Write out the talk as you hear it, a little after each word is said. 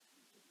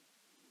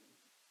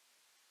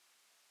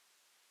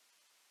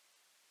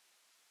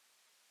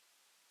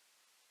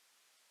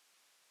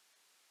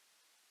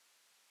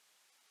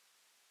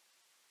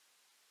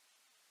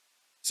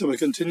So we're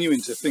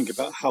continuing to think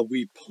about how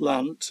we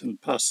plant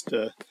and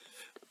pastor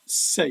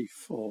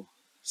safe or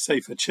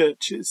safer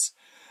churches.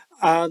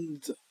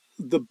 And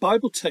the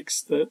Bible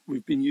text that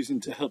we've been using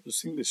to help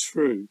us think this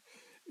through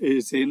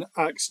is in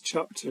Acts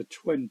chapter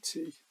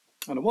 20.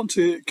 And I want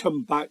to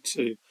come back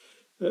to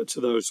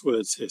those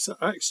words here. So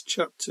Acts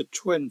chapter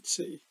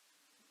 20,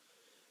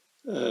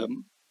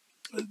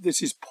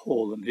 this is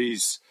Paul, and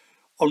he's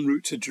en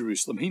route to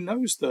Jerusalem. He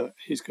knows that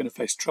he's going to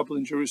face trouble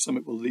in Jerusalem.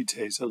 It will lead to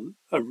his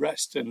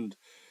arrest, and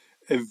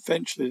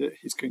eventually that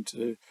he's going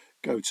to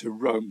go to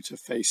Rome to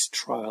face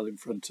trial in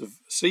front of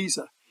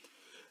Caesar.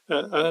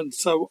 And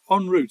so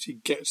en route, he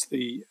gets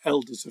the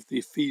elders of the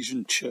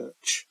Ephesian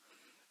church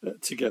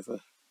together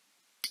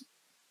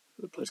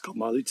at a place called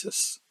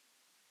Miletus.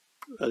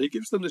 And he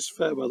gives them this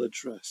farewell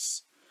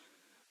address.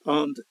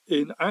 And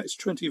in Acts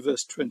 20,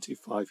 verse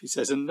 25, he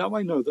says, "And now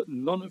I know that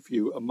none of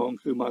you among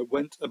whom I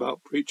went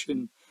about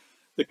preaching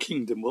the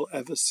kingdom will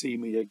ever see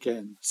me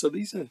again." So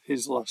these are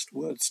his last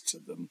words to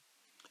them.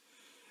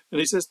 And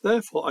he says,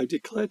 "Therefore I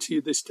declare to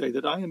you this day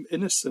that I am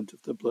innocent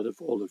of the blood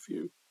of all of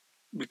you,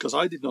 because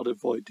I did not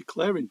avoid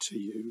declaring to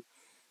you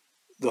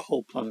the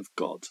whole plan of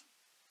God.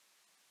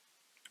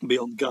 Be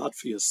on guard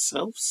for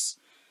yourselves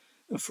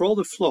and for all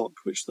the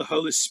flock which the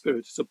Holy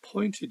Spirit has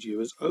appointed you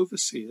as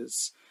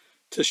overseers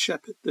to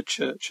shepherd the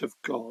church of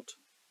God,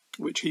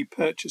 which he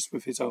purchased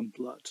with his own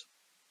blood.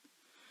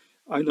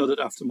 I know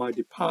that after my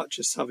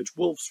departure savage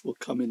wolves will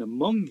come in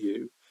among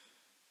you,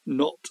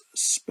 not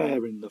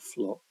sparing the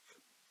flock.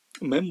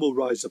 Men will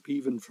rise up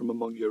even from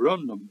among your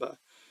own number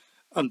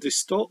and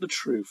distort the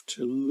truth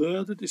to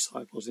lure the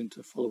disciples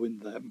into following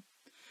them.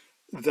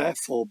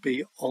 Therefore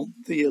be on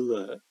the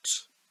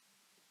alert,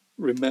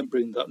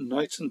 remembering that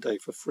night and day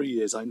for 3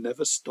 years I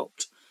never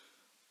stopped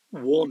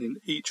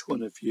warning each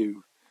one of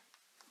you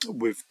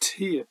with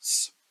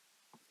tears."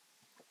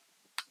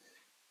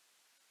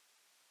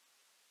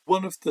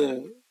 One of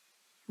the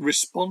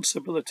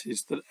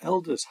responsibilities that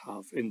elders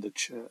have in the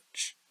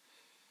church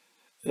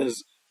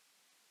as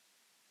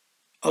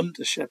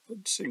under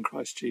shepherds in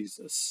Christ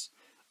Jesus,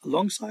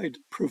 alongside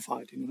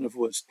providing, in other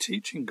words,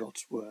 teaching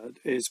God's word,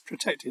 is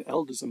protecting.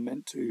 Elders are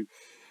meant to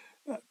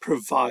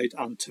provide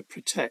and to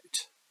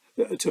protect,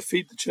 to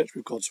feed the church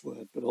with God's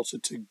word, but also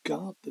to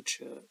guard the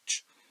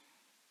church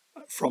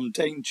from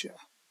danger.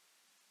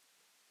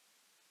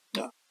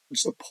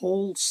 So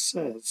Paul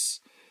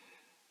says,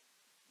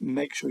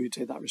 make sure you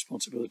take that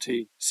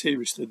responsibility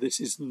seriously. This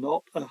is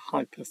not a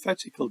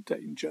hypothetical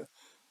danger.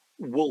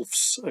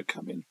 Wolves are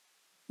coming.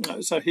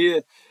 So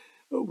here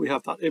we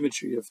have that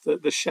imagery of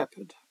the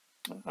shepherd,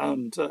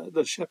 and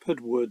the shepherd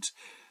would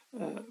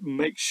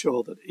make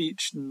sure that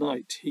each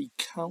night he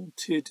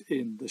counted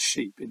in the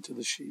sheep into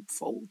the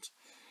sheepfold.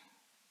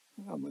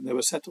 And when they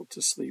were settled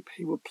to sleep,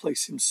 he would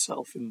place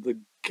himself in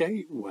the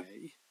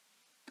gateway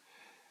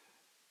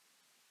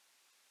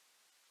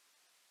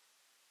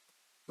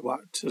to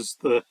act as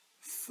the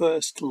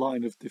first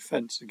line of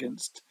defense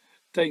against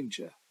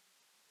danger.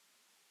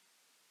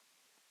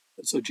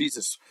 So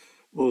Jesus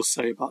will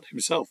say about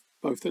himself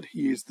both that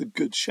he is the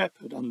good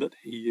shepherd and that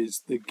he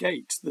is the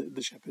gate.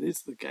 The shepherd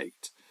is the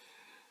gate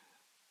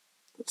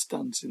that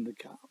stands in the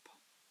gap.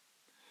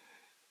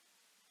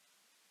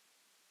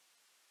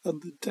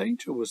 And the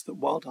danger was that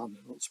wild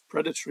animals,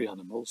 predatory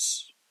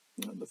animals,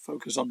 and the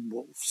focus on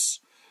wolves,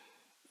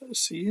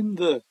 seeing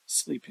the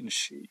sleeping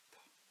sheep,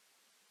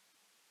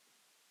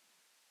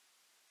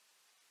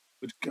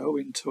 would go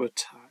into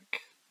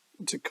attack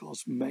to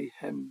cause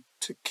mayhem,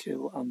 to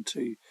kill and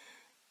to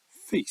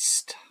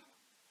feast.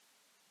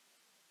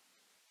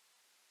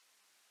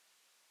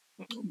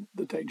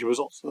 The danger was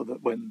also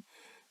that when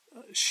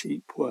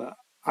sheep were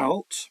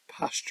out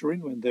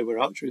pasturing, when they were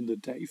out during the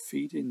day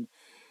feeding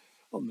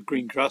on the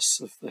green grass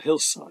of the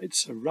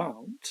hillsides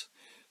around,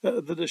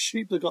 that the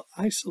sheep that got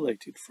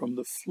isolated from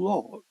the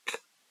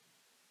flock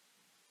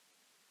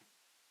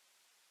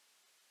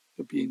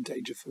would be in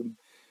danger from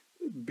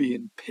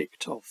being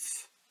picked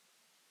off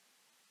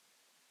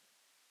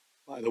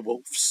by the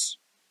wolves.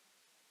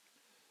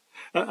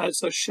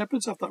 So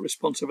shepherds have that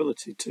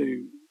responsibility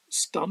to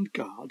stand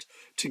guard,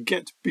 to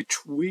get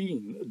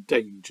between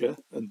danger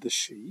and the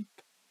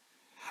sheep,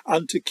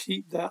 and to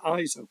keep their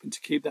eyes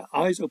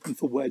open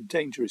for where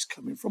danger is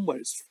coming from, where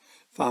it's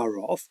far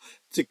off,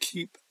 to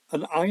keep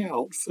an eye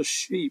out for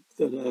sheep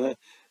that are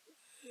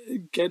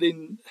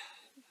getting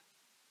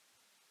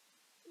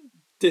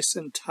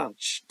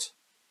disattached,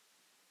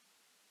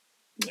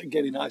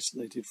 getting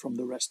isolated from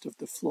the rest of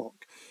the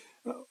flock.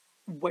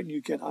 When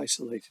you get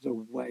isolated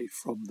away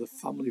from the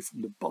family,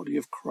 from the body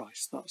of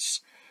Christ,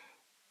 that's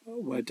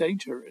where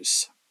danger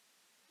is.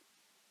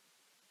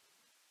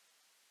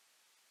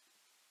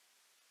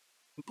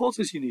 And Paul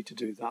says you need to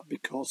do that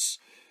because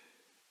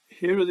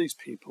here are these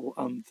people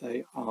and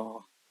they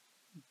are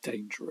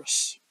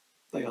dangerous.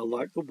 They are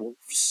like the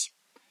wolves.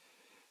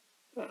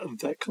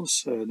 Their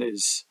concern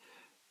is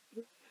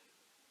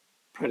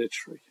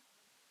predatory.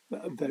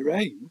 Their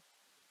aim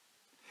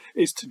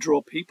is to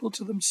draw people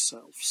to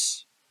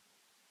themselves,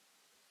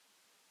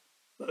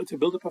 to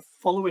build up a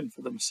following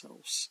for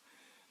themselves,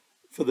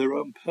 for their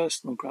own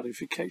personal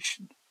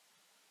gratification.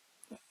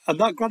 And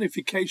that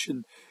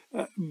gratification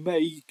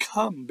may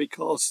come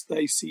because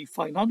they see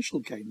financial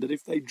gain, that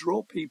if they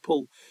draw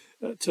people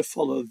to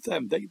follow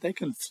them, they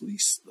can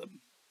fleece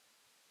them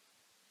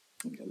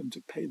and get them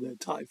to pay their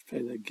tithe,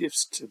 pay their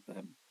gifts to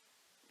them.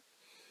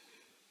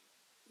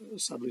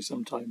 Sadly,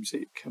 sometimes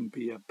it can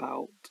be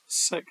about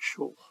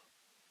sexual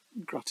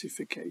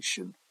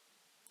gratification,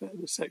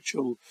 the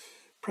sexual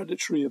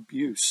predatory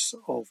abuse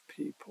of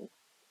people.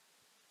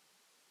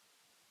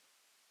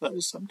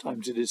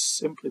 Sometimes it is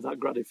simply that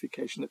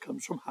gratification that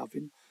comes from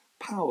having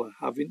power,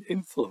 having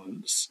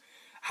influence,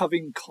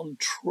 having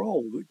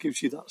control that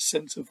gives you that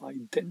sense of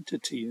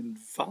identity and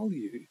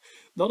value.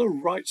 Not a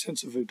right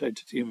sense of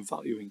identity and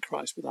value in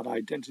Christ, but that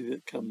identity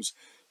that comes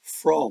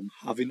from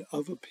having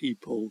other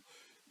people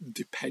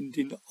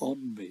depending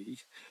on me,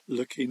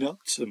 looking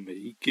up to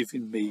me,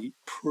 giving me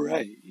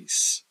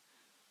praise,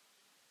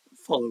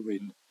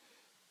 following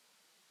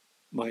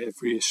my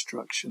every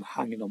instruction,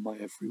 hanging on my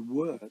every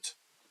word.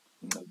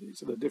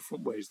 These are the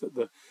different ways that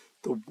the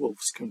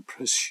wolves can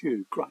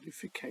pursue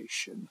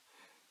gratification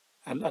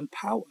and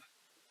power.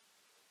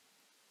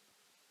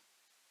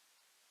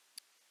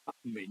 That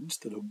means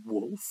that a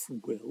wolf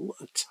will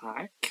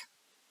attack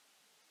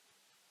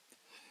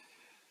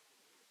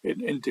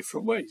in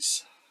different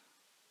ways.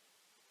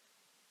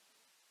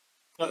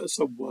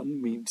 So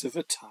one means of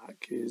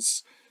attack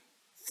is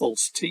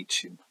false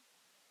teaching.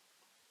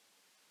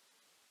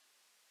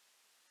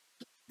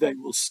 They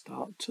will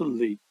start to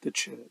lead the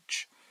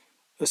church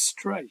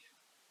astray.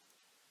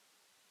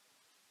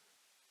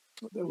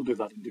 They will do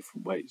that in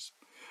different ways.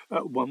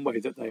 One way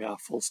that they are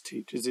false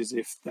teachers is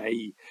if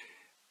they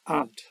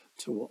add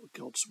to what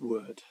God's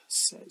word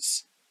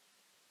says.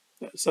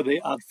 So they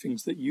add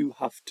things that you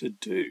have to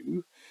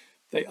do,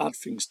 they add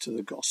things to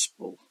the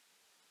gospel,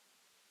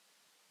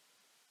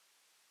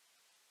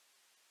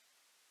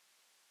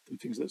 and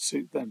things that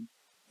suit them,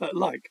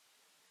 like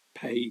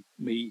pay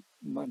me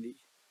money,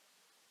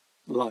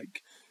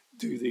 like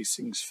do these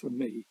things for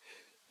me.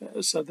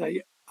 So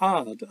they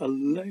add a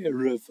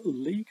layer of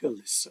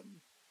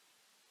legalism.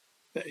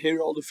 Here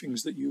are all the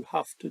things that you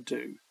have to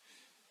do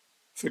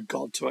for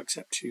God to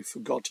accept you, for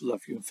God to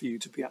love you, and for you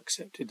to be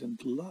accepted and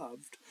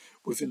loved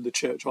within the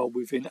church or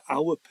within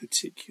our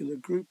particular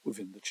group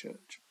within the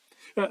church.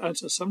 And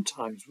so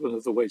sometimes one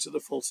of the ways that the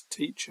false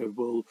teacher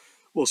will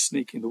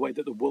sneak in, the way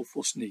that the wolf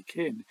will sneak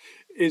in,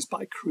 is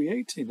by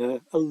creating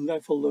a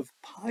level of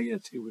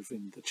piety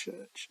within the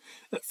church.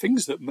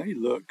 Things that may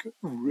look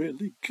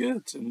really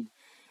good and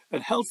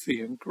healthy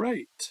and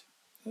great.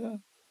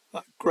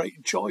 That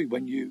great joy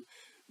when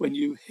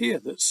you hear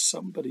that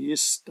somebody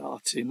is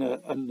starting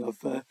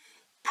another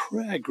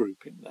prayer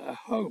group in their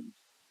home.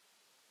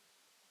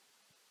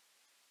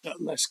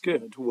 Less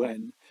good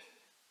when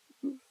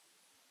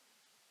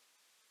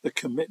the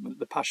commitment,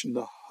 the passion,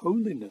 the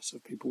holiness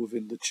of people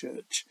within the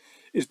church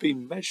is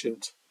being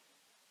measured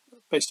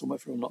based on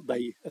whether or not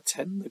they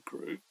attend the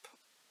group.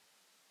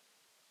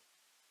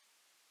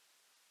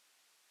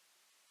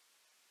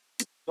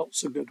 Not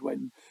so good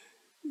when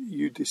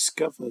you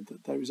discover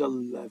that there is a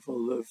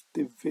level of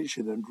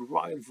division and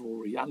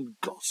rivalry and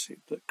gossip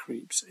that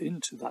creeps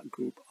into that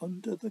group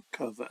under the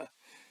cover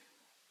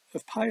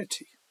of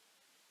piety.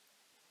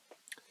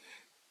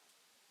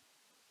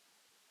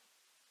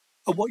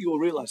 And what you'll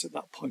realise at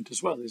that point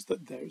as well is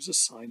that there is a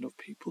sign of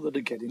people that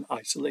are getting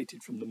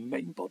isolated from the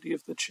main body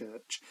of the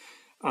church,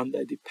 and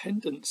their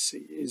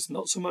dependency is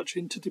not so much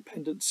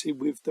interdependency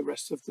with the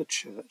rest of the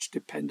church,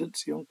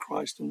 dependency on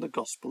Christ and the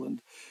gospel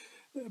and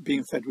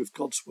being fed with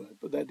God's word,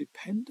 but their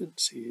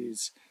dependency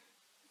is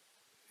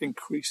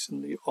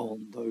increasingly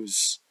on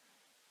those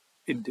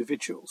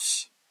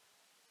individuals.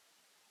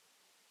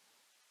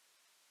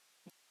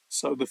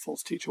 So the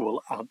false teacher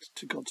will add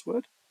to God's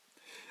word.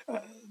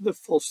 The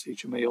false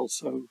teacher may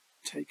also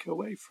take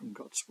away from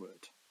God's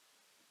word.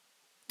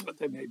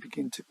 They may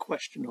begin to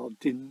question or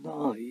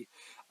deny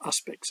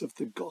aspects of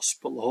the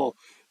gospel or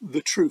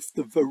the truth,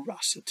 the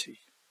veracity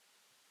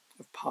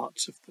of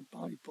parts of the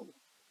Bible.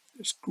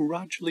 It's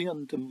gradually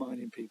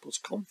undermining people's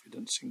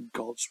confidence in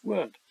God's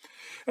word.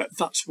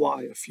 That's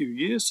why a few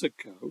years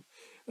ago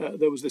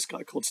there was this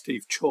guy called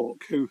Steve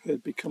Chalke who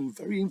had become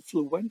very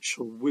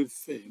influential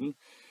within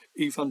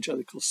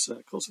evangelical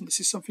circles, and this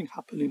is something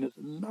happening at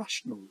a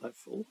national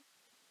level,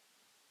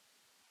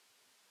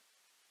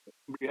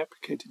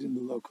 replicated in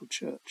the local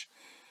church.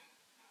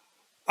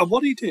 And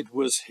what he did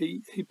was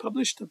he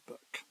published a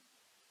book.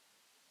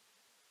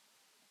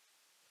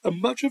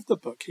 And much of the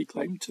book he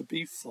claimed to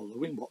be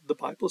following what the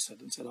Bible said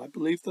and said, I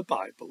believe the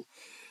Bible.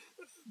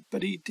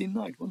 But he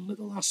denied one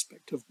little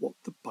aspect of what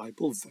the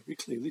Bible very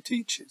clearly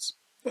teaches.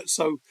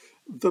 So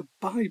the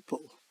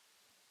Bible,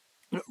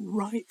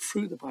 right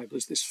through the Bible,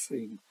 is this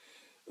theme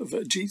of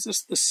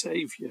Jesus the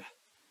Saviour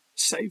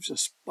saves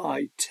us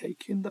by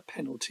taking the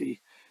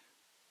penalty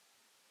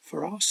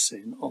for our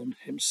sin on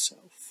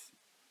himself.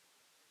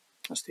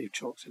 As Steve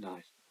Chalke said,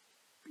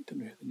 we don't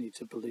really need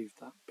to believe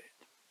that bit.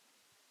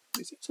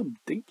 It's some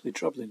deeply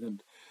troubling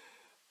and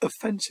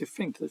offensive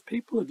thing that if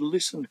people had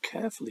listened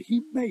carefully,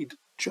 he made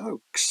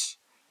jokes.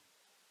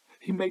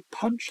 He made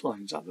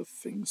punchlines out of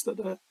things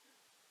that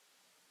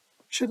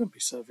shouldn't be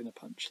serving a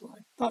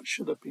punchline. That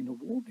should have been a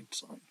warning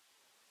sign.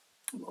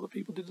 A lot of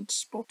people didn't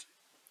spot it.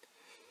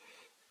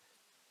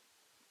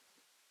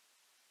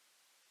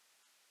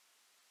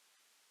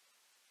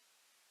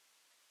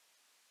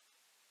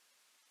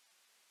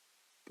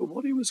 But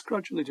what he was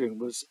gradually doing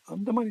was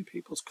undermining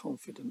people's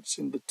confidence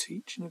in the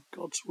teaching of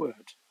God's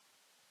word.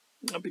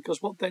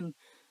 Because what then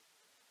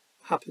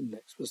happened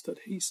next was that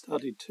he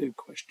started to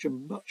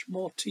question much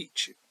more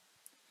teaching,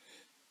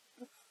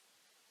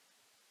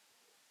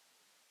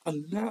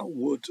 and now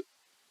would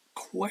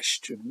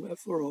question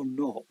whether or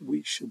not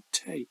we should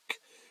take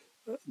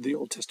the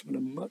Old Testament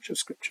and much of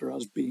Scripture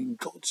as being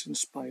God's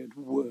inspired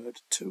word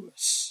to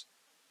us.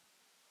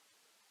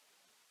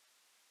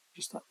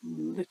 Just that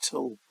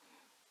little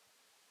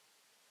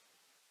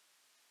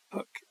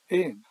hook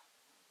in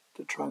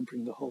to try and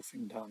bring the whole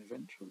thing down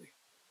eventually.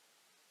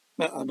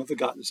 Now, another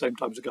guy at the same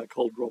time was a guy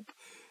called Rob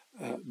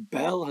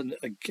Bell, and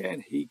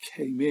again he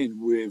came in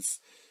with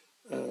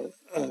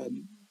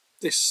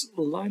this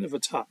line of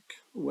attack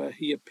where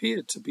he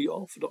appeared to be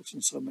orthodox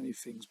in so many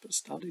things, but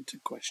started to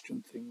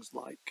question things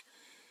like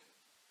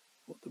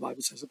what the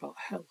Bible says about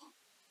hell.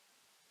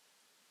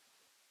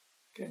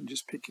 Again,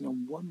 just picking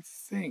on one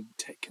thing,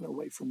 taking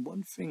away from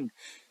one thing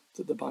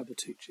that the Bible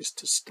teaches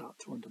to start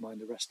to undermine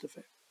the rest of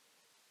it.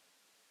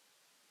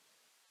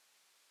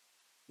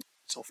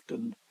 It's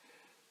often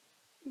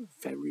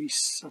very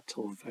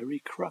subtle, very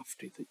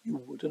crafty, that you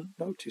wouldn't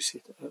notice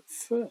it at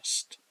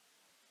first.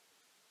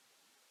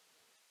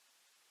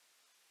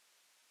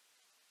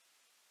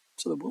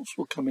 So the wolves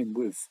will come in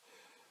with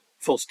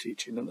false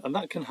teaching, and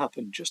that can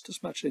happen just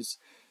as much as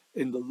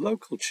in the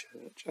local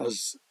church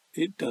as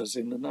it does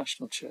in the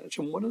national church.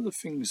 And one of the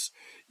things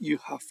you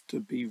have to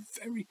be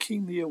very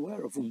keenly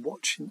aware of and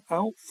watching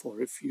out for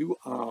if you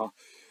are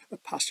a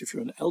pastor, if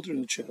you're an elder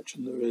in the church,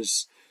 and there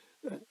is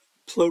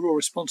plural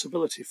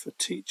responsibility for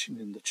teaching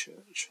in the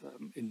church,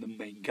 in the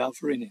main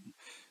gathering, in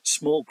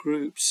small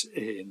groups,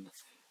 in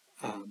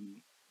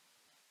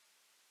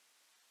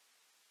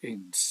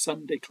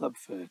Sunday club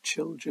for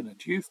children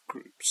and youth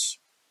groups,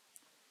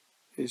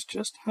 is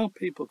just how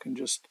people can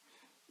just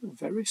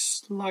very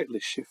slightly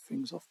shift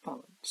things off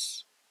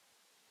balance.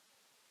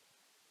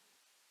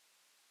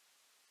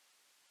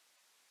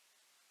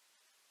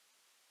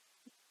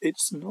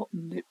 It's not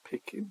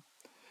nitpicking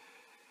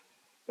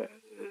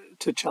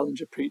to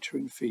challenge a preacher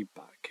in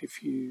feedback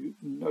if you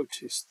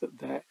notice that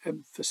their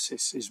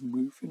emphasis is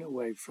moving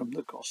away from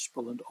the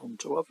gospel and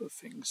onto other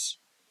things.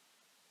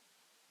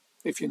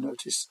 If you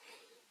notice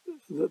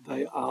that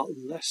they are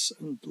less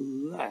and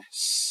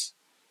less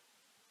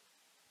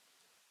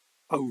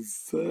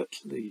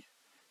overtly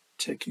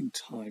taking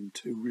time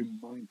to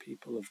remind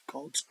people of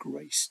God's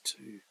grace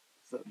to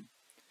them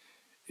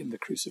in the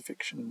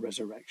crucifixion and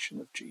resurrection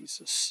of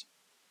Jesus.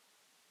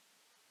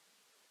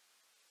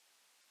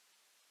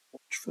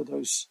 Watch for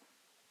those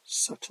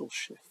subtle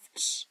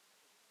shifts.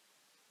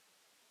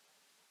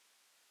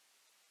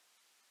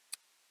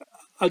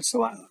 And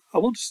so I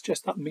want to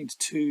suggest that means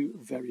two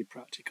very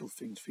practical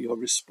things for your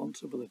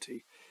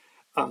responsibility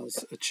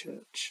as a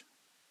church.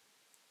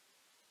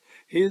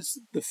 Here's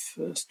the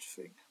first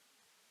thing.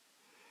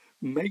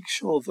 Make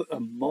sure that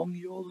among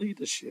your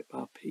leadership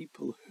are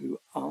people who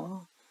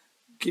are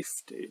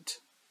gifted,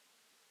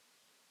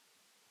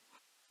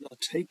 are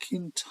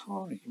taking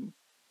time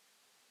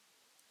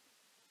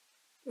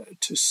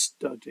to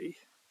study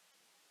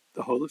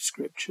the whole of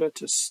Scripture,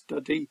 to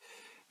study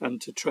and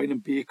to train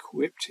and be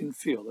equipped in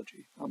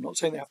theology. I'm not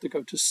saying they have to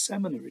go to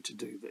seminary to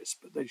do this,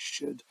 but they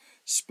should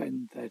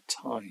spend their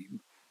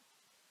time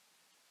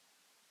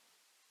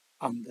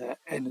and their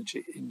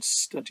energy in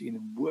studying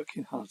and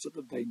working hard so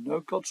that they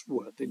know God's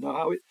word, they know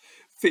how it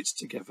fits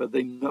together,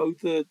 they know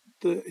the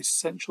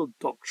essential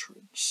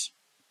doctrines.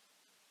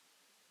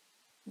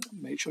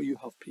 Make sure you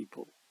have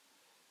people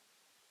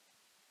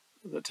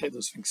that take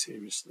those things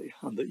seriously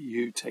and that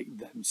you take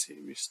them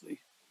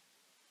seriously.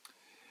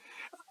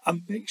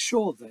 And make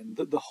sure then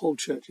that the whole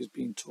church is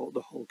being taught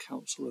the whole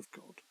counsel of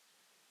God.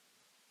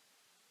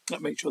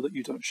 And make sure that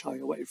you don't shy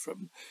away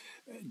from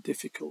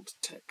difficult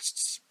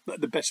texts. But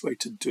the best way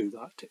to do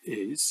that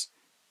is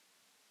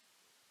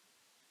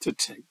to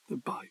take the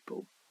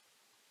Bible,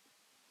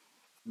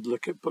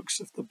 look at books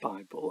of the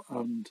Bible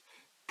and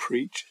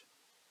preach,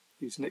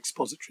 using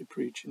expository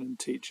preaching and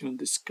teaching and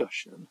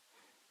discussion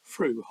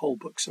through whole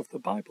books of the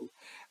Bible,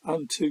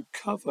 and to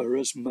cover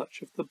as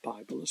much of the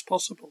Bible as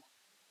possible.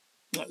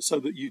 So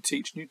that you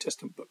teach New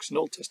Testament books and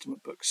Old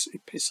Testament books,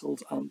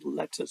 epistles and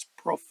letters,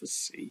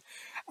 prophecy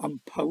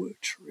and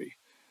poetry,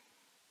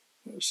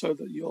 so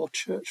that your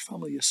church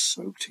family is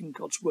soaked in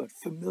God's word,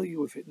 familiar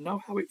with it,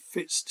 know how it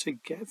fits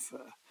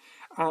together,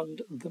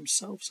 and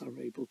themselves are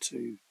able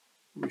to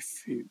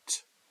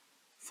refute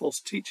false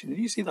teaching. And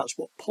you see, that's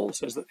what Paul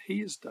says that he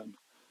has done.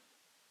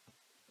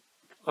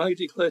 I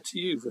declare to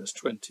you, verse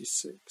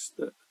 26,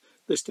 that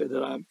this day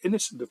that I am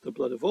innocent of the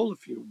blood of all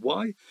of you.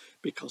 Why?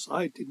 Because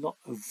I did not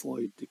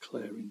avoid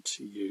declaring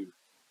to you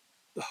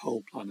the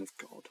whole plan of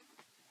God.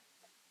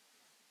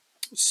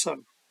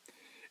 So,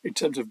 in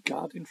terms of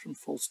guarding from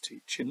false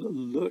teaching,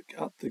 look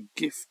at the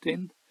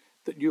gifting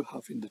that you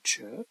have in the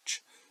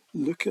church,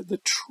 look at the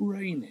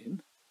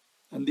training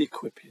and the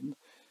equipping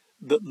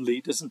that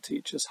leaders and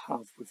teachers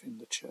have within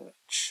the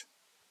church.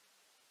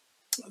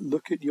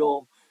 Look at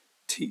your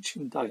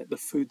teaching diet, the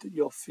food that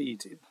you're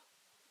feeding,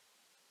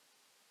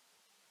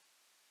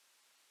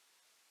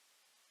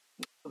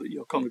 so that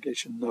your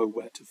congregation know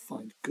where to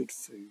find good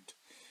food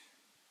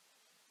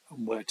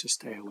and where to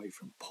stay away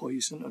from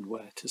poison and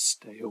where to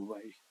stay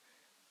away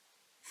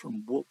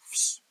from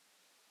wolves.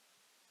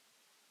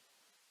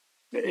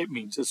 It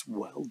means as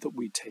well that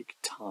we take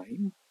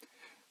time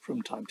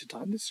from time to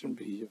time. This shouldn't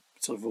be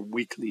sort of a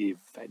weekly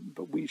event,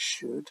 but we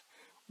should,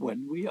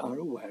 when we are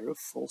aware of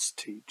false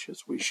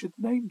teachers, we should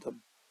name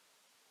them.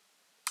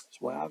 That's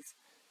why I've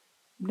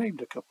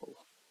named a couple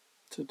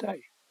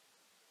today,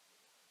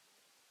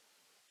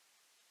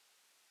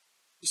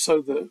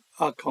 so that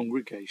our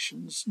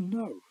congregations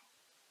know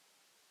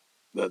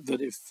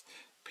that if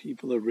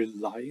people are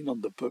relying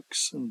on the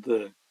books and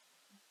the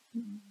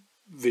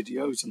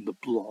videos and the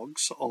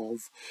blogs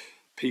of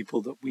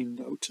people that we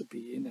know to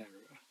be in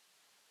error,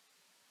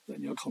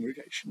 then your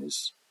congregation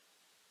is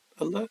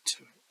alert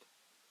to it.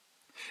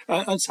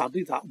 And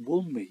sadly, that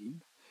will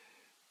mean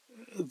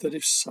that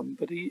if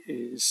somebody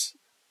is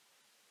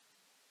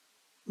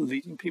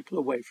leading people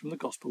away from the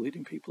gospel,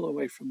 leading people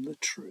away from the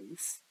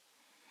truth,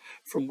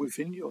 from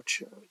within your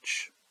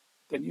church,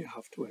 then you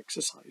have to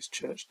exercise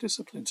church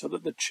discipline so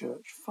that the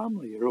church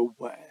family are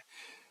aware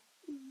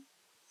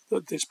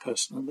that this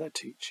person and their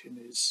teaching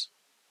is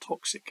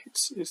toxic,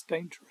 it's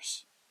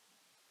dangerous.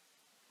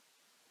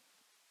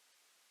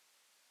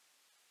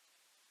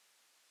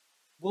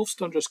 Wolves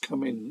don't just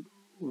come in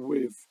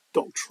with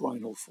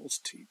doctrinal false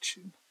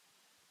teaching.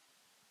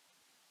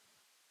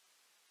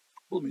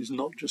 The problem is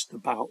not just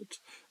about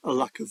a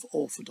lack of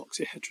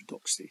orthodoxy,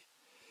 heterodoxy.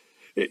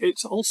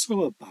 It's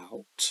also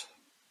about,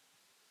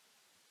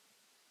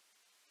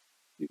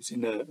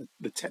 using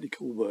the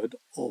technical word,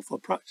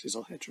 orthopraxis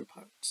or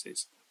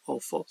heteropraxis.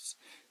 Orthos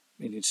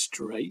meaning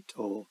straight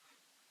or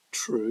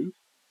true,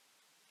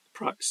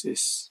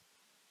 praxis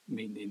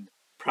meaning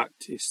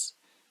practice,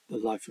 the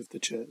life of the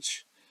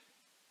church,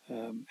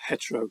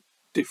 hetero,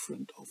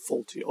 different or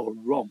faulty or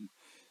wrong.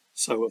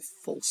 So a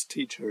false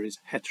teacher is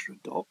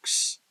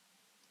heterodox,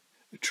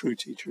 a true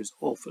teacher is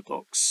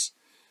orthodox.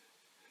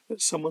 But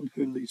someone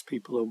who leads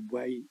people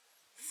away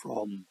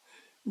from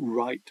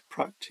right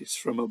practice,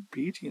 from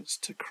obedience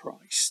to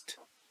Christ,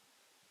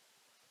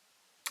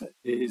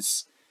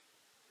 is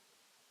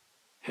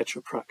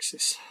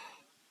heteropraxis.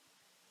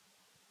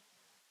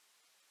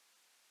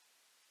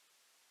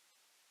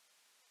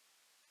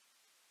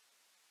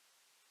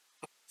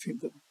 I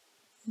think that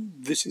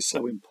this is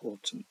so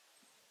important.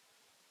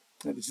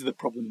 And this is the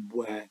problem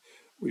where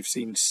we've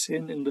seen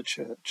sin in the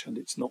church and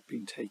it's not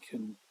been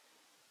taken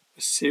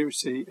as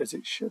seriously as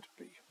it should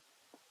be.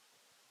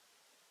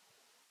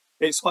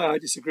 It's why I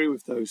disagree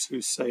with those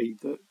who say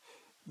that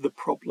the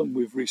problem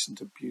with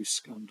recent abuse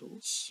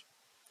scandals,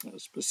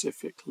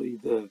 specifically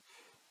the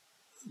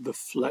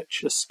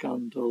Fletcher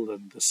scandal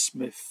and the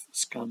Smith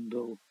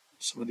scandal,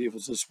 some of the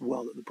others as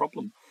well, that the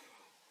problem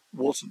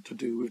wasn't to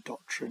do with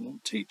doctrine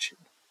and teaching.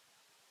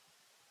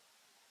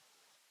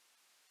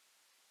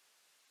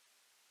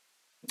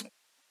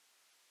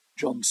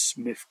 John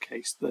Smith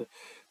case, the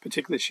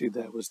particular issue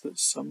there was that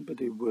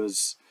somebody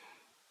was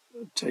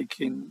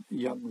taking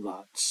young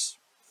lads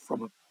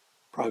from a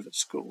private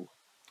school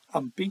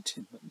and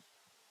beating them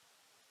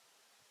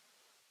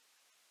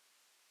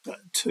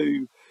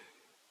to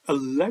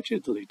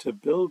allegedly to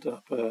build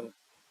up a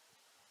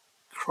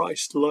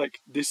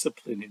Christ-like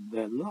discipline in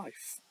their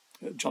life.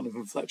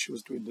 Jonathan Fletcher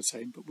was doing the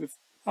same, but with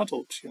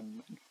adult young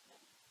men.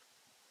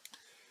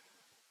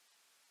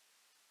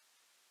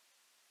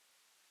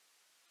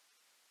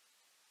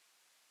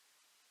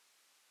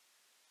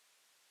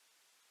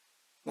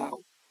 Now,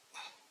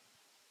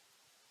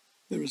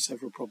 there are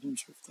several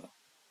problems with that.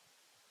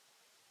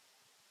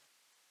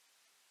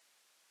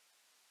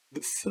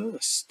 The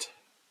first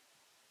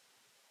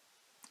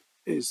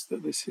is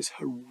that this is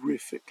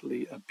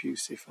horrifically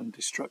abusive and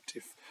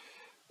destructive,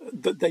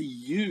 that they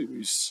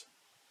use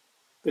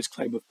this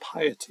claim of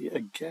piety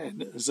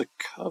again as a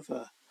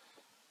cover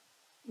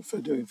for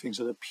doing things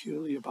that are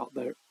purely about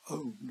their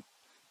own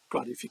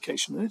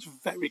gratification. And it's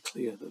very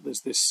clear that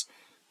there's this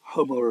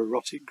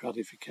homoerotic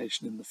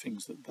gratification in the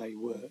things that they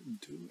were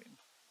doing.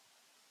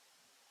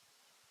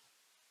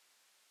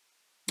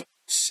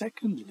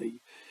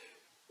 Secondly,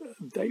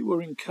 they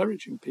were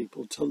encouraging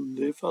people to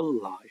live a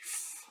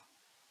life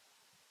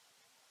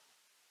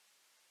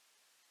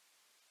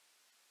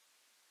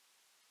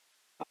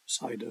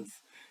outside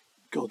of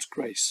God's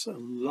grace, a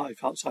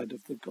life outside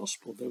of the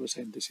gospel. They were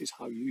saying this is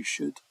how you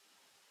should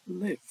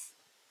live.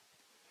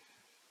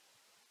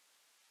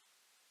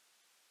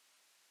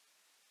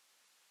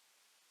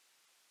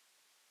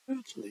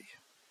 Thirdly,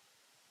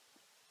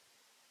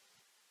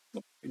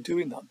 In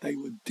doing that, they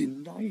were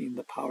denying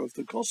the power of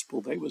the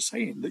gospel. They were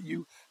saying that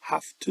you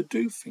have to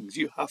do things,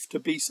 you have to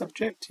be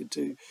subjected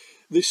to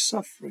this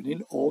suffering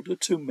in order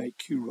to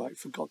make you right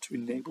for God, to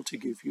enable to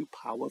give you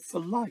power for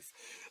life.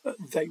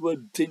 They were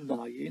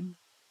denying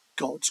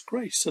God's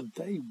grace, and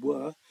they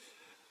were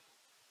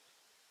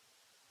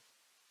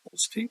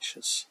false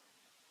teachers.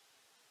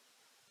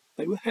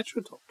 They were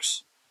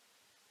heterodox.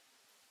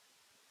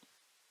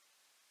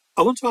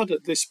 I want to add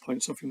at this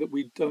point something that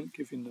we don't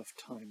give enough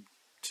time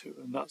to,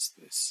 and that's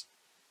this: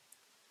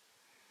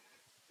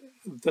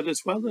 that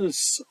as well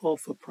as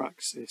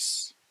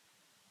orthopraxis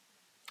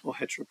or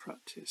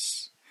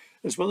heteropractice,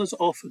 as well as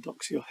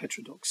orthodoxy or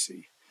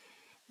heterodoxy,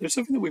 there's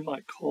something that we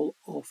might call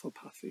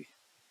orthopathy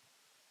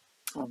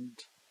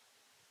and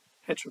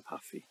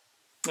heteropathy,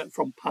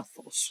 from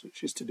pathos,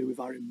 which is to do with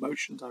our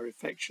emotions, our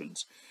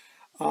affections,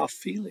 our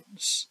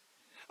feelings.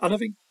 And I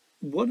think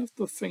one of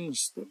the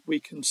things that we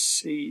can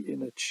see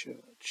in a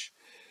church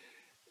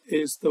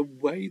is the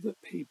way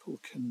that people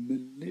can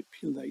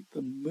manipulate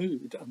the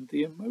mood and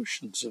the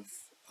emotions of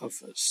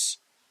others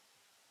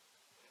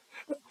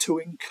to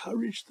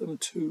encourage them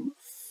to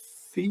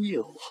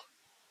feel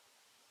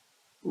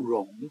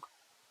wrong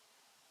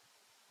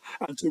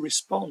and to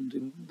respond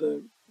in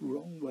the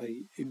wrong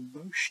way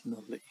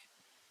emotionally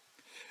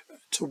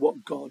to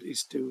what God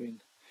is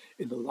doing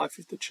in the life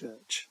of the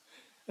church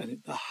and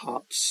in the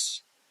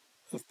hearts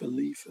of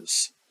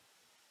believers.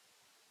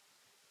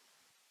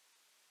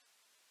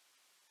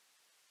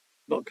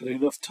 Not got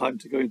enough time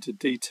to go into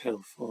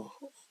detail for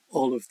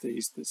all of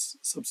these. There's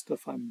some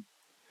stuff I'm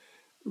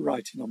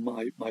writing on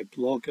my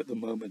blog at the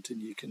moment,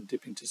 and you can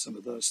dip into some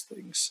of those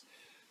things.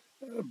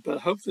 But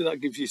hopefully that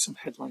gives you some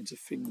headlines of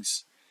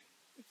things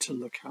to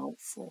look out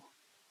for.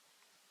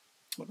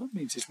 What that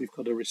means is we've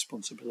got a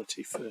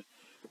responsibility for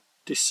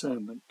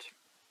discernment.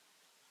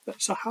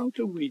 So how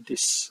do we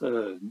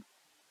discern?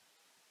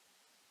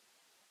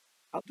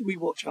 How do we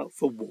watch out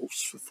for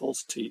wolves, for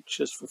false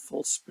teachers, for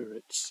false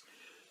spirits?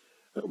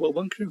 Well,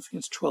 1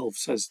 Corinthians 12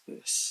 says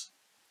this: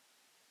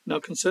 "Now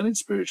concerning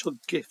spiritual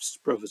gifts,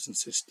 brothers and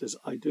sisters,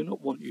 I do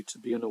not want you to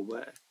be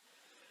unaware.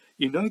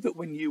 You know that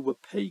when you were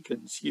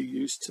pagans, you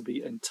used to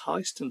be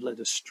enticed and led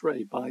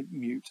astray by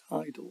mute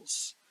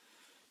idols.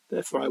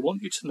 Therefore, I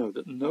want you to know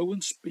that no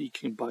one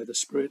speaking by the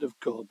Spirit of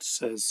God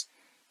says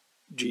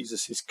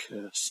Jesus is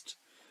cursed,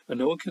 and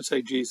no one can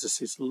say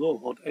Jesus is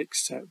Lord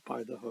except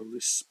by the Holy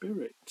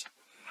Spirit."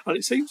 And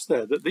it seems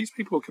there that these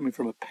people were coming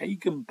from a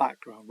pagan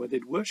background where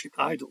they'd worshipped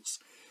idols.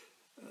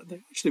 They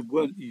actually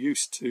weren't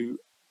used to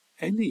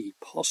any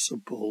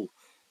possible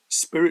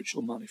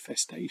spiritual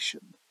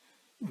manifestation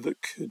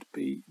that could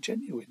be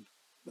genuine.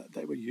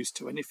 They were used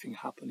to anything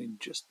happening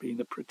just being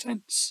a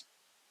pretense.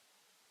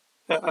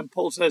 And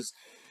Paul says,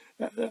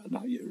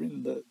 now you're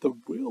in the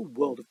real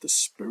world of the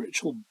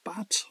spiritual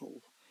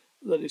battle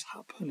that is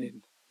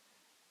happening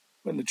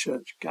when the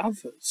church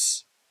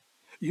gathers.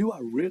 You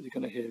are really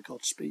going to hear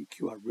God speak.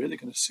 You are really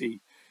going to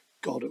see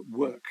God at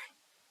work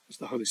as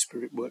the Holy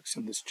Spirit works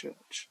in this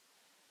church.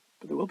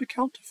 But there will be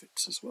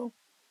counterfeits as well.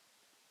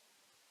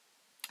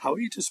 How are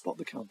you to spot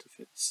the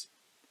counterfeits?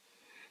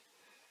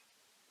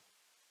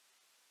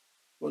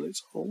 Well,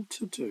 it's all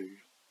to do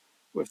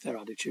with their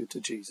attitude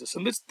to Jesus.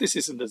 And this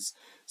isn't as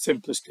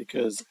simplistic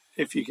as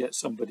if you get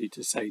somebody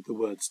to say the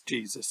words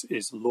Jesus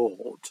is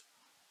Lord,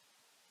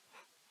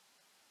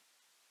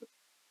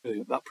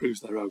 that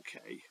proves they're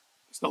okay.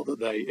 It's not that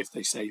if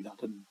they say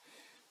that and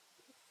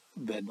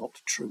they're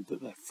not true,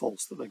 that they're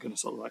false, that they're going to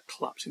sort of like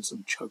collapse in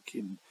some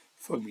choking,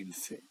 foaming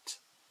fit.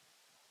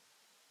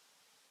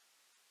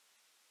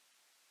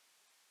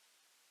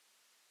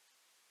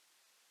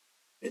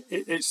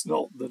 It's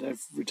not that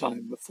every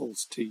time a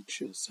false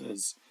teacher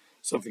says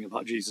something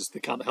about Jesus, they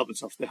can't help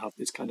themselves. They have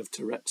this kind of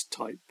Tourette's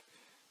type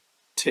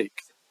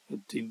tic, a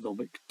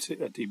demonic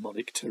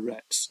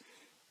Tourette's,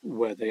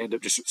 where they end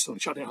up just suddenly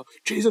shouting out,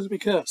 "Jesus be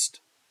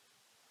cursed."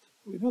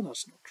 We know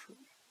that's not true.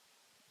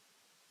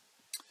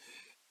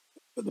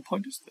 But the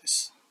point is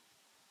this: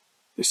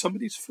 if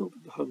somebody's filled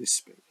with the Holy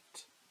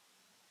Spirit,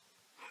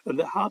 and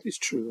their heart is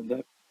true and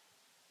their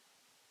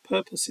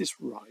purpose is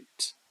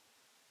right,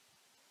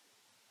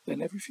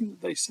 then everything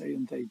that they say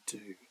and they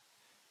do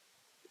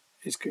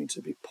is going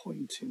to be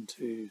pointing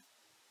to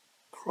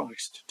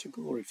Christ, to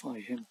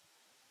glorify Him.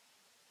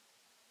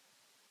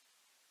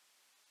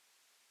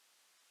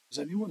 As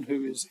anyone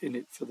who is in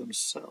it for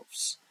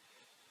themselves,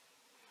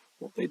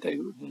 what they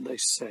do and they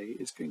say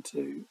is going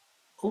to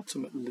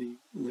ultimately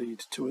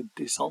lead to a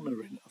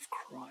dishonouring of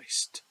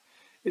Christ.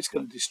 It's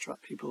going to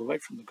distract people away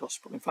from the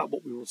gospel. In fact,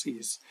 what we will see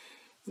is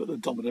that the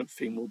dominant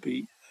theme will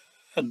be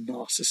a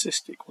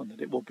narcissistic one,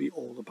 that it will be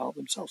all about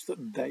themselves,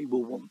 that they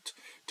will want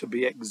to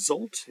be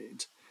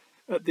exalted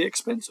at the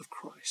expense of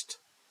Christ.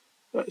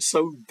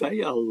 So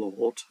they are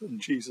Lord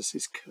and Jesus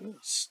is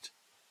cursed.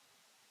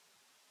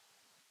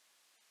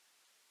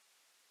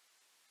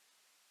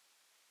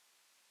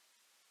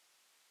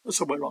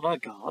 So we're on our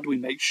guard. We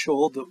make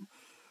sure that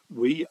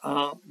we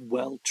are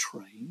well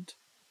trained.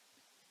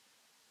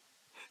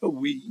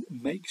 We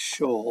make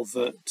sure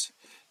that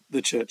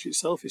the church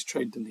itself is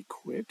trained and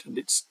equipped, and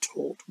it's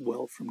taught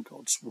well from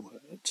God's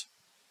word.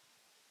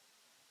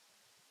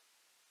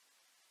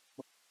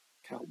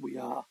 We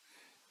are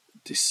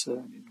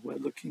discerning. We're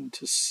looking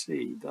to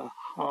see the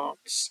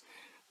hearts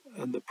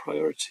and the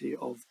priority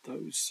of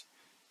those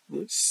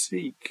that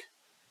seek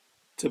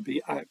to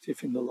be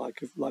active in the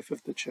life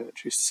of the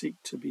church, who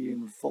seek to be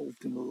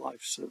involved in the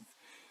lives of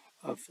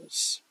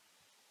others.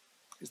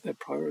 Is their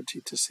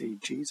priority to see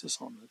Jesus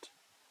honoured,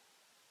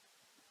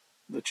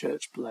 the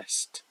church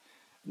blessed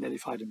and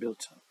edified and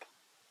built up?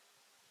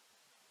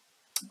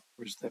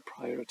 Or is their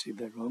priority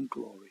their own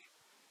glory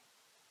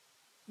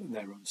and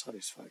their own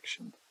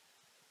satisfaction?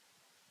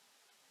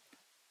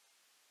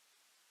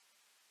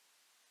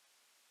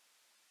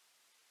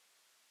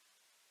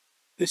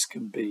 This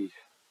can be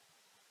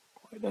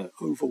quite an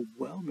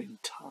overwhelming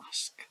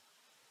task.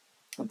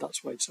 And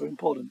that's why it's so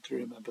important to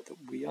remember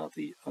that we are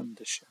the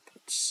under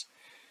shepherds.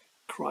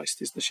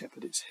 Christ is the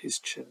shepherd, it's his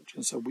church,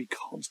 and so we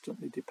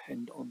constantly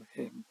depend on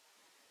him.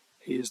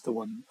 He is the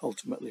one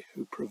ultimately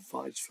who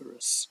provides for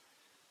us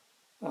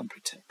and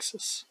protects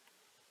us.